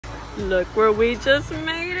Look where we just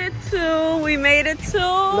made it to. We made it to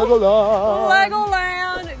Legoland.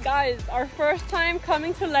 Legoland. Guys, our first time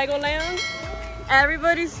coming to Legoland.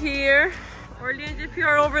 Everybody's here. Orly and JP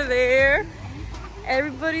are over there.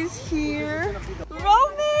 Everybody's here.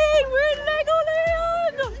 Roman, we're in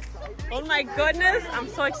Legoland. Oh my goodness, I'm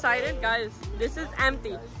so excited. Guys, this is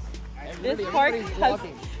empty. This park has...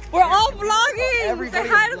 We're all vlogging. Say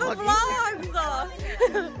hi to the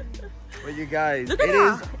vlogs. But you guys, look at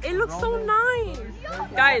that. It looks so nice.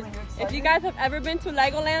 Guys, if you guys have ever been to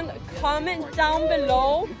Legoland, comment down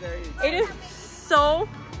below. It is so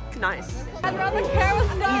nice. I'm on the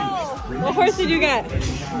carousel. What horse did you get?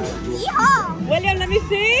 Yeehaw! William, let me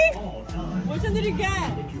see. Which one did you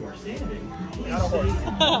get?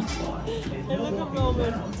 Hey, look at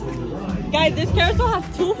Roman. Guys, this carousel has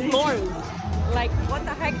 2 floors. Like, what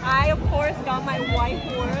the heck? I, of course, got my white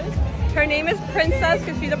horse. Her name is Princess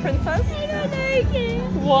because she's a princess. I don't like it.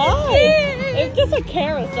 Why? It's just a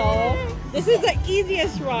carousel. This is the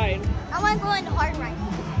easiest ride. I want to go in the hard ride.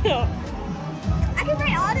 Yeah. I can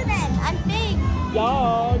ride all of them. I'm big.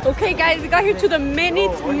 Yeah. Okay, guys, we got here to the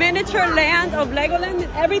miniature land of Legoland,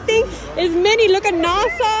 and everything is mini. Look at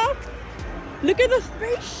NASA. Look at the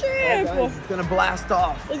spaceship. Yeah, guys, it's gonna blast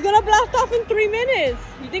off. It's gonna blast off in 3 minutes.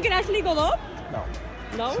 You think it actually goes up? No.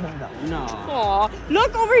 No? No. Aw,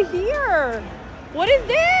 look over here. What is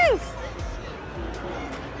this?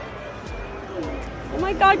 Oh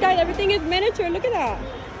my god, guys, everything is miniature. Look at that.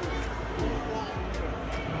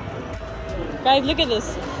 Guys, look at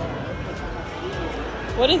this.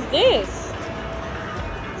 What is this?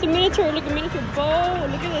 It's a miniature, look, a miniature boat.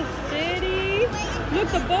 Look at the city. Look,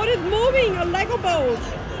 the boat is moving, a Lego boat.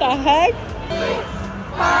 The heck?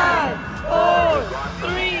 5, 4,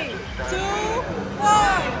 3, 2, 1.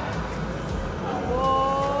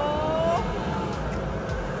 Whoa.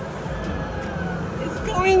 It's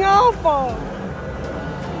going off. Wow.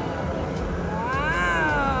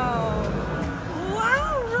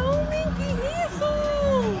 Wow, Roman, ¿qué es eso?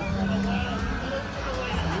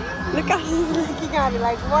 Look how he's looking at it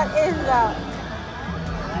like, what is that?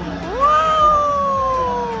 Wow!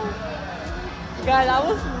 Guys, that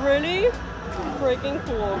was really freaking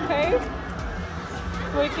cool, okay?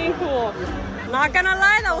 Freaking cool. Not gonna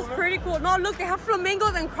lie, that was pretty cool. No, look, they have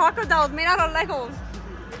flamingos and crocodiles made out of Legos.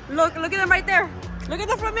 Look at them right there. Look at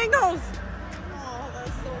the flamingos. Oh,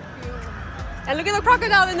 that's so cute. And look at the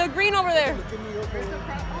crocodile in the green over there. Oh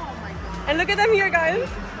my god. And look at them here, guys.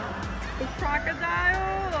 The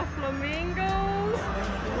crocodile, the flamingos.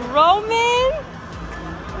 Roman.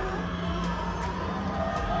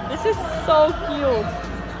 This is so cute.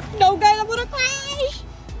 No, guys, I'm gonna crash.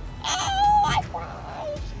 Oh, I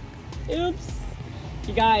crashed. Oops.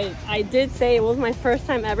 You guys, I did say it was my first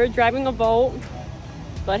time ever driving a boat.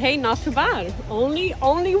 But hey, not too bad. Only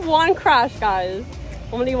one crash, guys.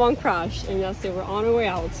 Only one crash. And that's it, we're on our way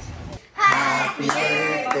out. Happy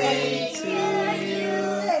birthday to you.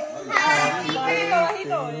 Happy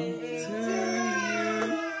birthday to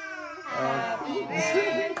you. Happy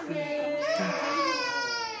birthday.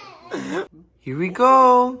 Here we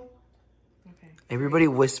go. Okay. Everybody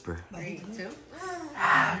whisper. 3, 2.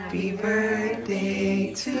 Happy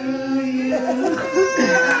birthday to you.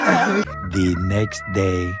 The next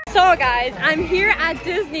day. So guys, I'm here at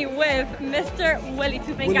Disney with Mr.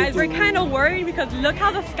 WILLYTUBE. And guys, we're kind of worried because look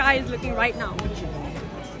how the sky is looking right now.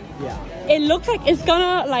 Yeah. It looks like it's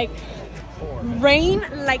gonna like rain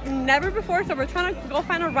like never before. So we're trying to go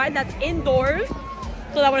find a ride that's indoors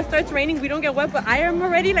so that when it starts raining, we don't get wet. But I am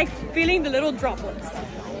already like feeling the little droplets.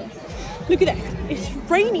 Look at that. It's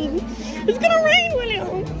raining. It's gonna rain,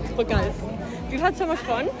 William. But guys, we've had so much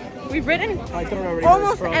fun. We've ridden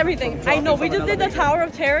almost everything. I know, we just did the Tower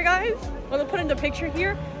of Terror, guys. We'll put in the picture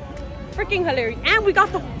here. Freaking hilarious. And we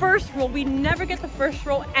got the first row. We never get the first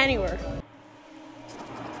row anywhere.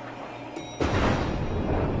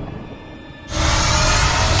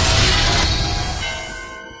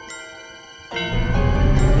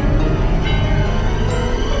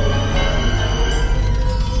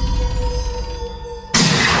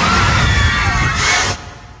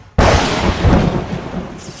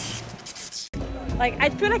 Like, I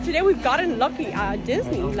feel like today we've gotten lucky at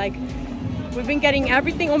Disney. Like, we've been getting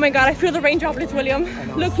everything. Oh my god, I feel the rain droplets, William.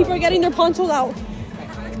 Look, people are getting their ponchos out.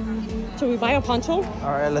 Should we buy a poncho?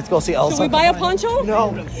 Alright, let's go see Elsa. Should we buy a poncho?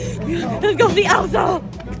 No. Let's go see Elsa.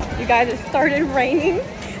 You guys, it started raining.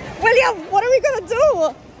 William, what are we gonna do?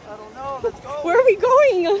 I don't know, let's go. Where are we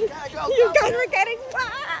going? Go, You guys are getting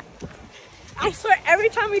wet. I swear, every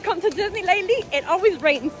time we come to Disney lately, it always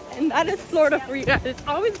rains. And that is Florida for you guys. It's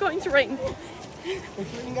always going to rain.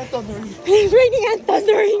 It's raining and thundering. It's raining and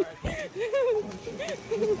thundering.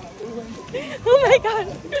 Oh my god.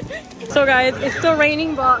 So guys, it's still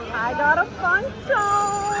raining, but I got a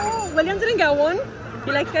poncho. William didn't get one.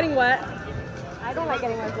 He likes getting wet. I don't like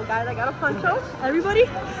getting wet, so guys, I got a poncho. Everybody,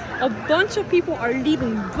 a bunch of people are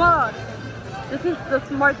leaving, but this is the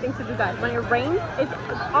smart thing to do, guys. When it rains, it's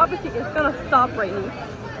gonna stop raining.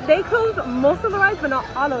 They close most of the rides, but not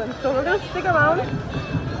all of them. So we're gonna stick around to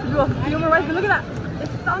do a few more rides. But look at that,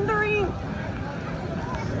 it's thundering.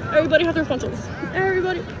 Everybody has their ponchos.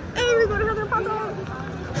 Everybody has their ponchos.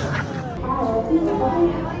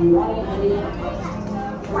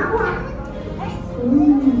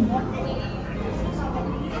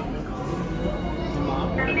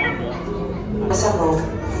 Assembled.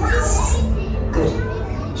 Good.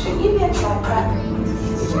 Should you be at flight prep?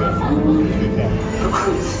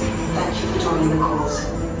 Recruits, thank you for joining the cause.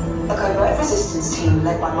 A covert resistance team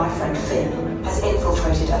led by my friend Finn has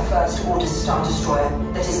infiltrated a First Order Star Destroyer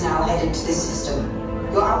that is now headed to this system.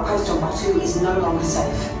 Your outpost on Batu is no longer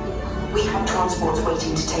safe. We have transports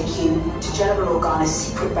waiting to take you to General Organa's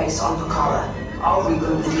secret base on Pucara. I'll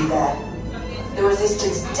regroup with you there. The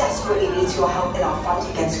Resistance desperately needs your help in our fight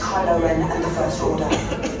against Kylo Ren and the First Order.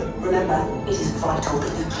 Remember, it is vital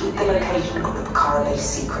that you keep the location of the Pucara base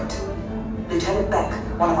secret. Lieutenant Beck,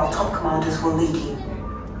 one of our top commanders, will lead you.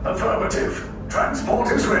 Affirmative.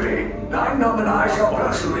 Transport is ready. 9 Nomini shall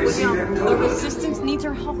personally see them The delivered. Resistance needs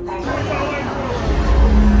our help. Thank you.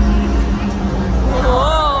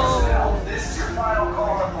 Whoa! This is your final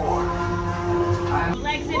call on board. We'll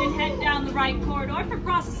exit and head down the right corridor for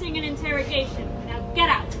processing and interrogation. Now get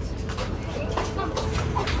out.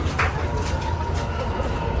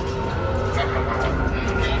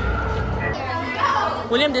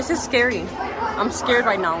 William, this is scary. I'm scared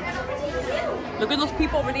right now. Look at those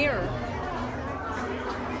people over there.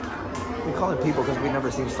 We call it people because we've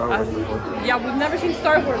never seen Star Wars before. Yeah, we've never seen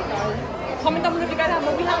Star Wars, guys. Comment down below if you guys have,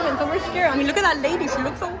 but we haven't, so we're scared. I mean, look at that lady. She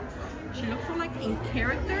looks so like in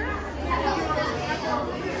character.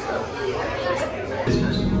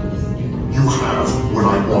 You have what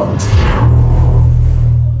I want.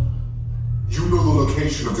 You know the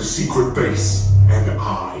location of the secret base, and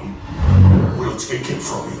I will take it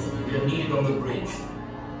from you. We are needed on the bridge.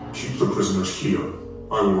 Keep the prisoners here.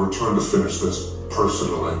 I will return to finish this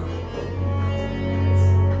personally.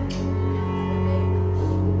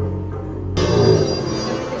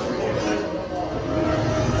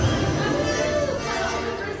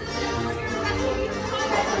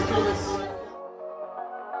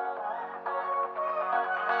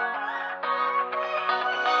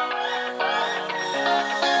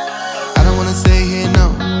 I don't wanna stay here,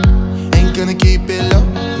 no. Ain't gonna keep it low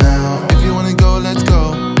now. If you wanna go, let's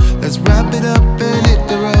go. Let's wrap it up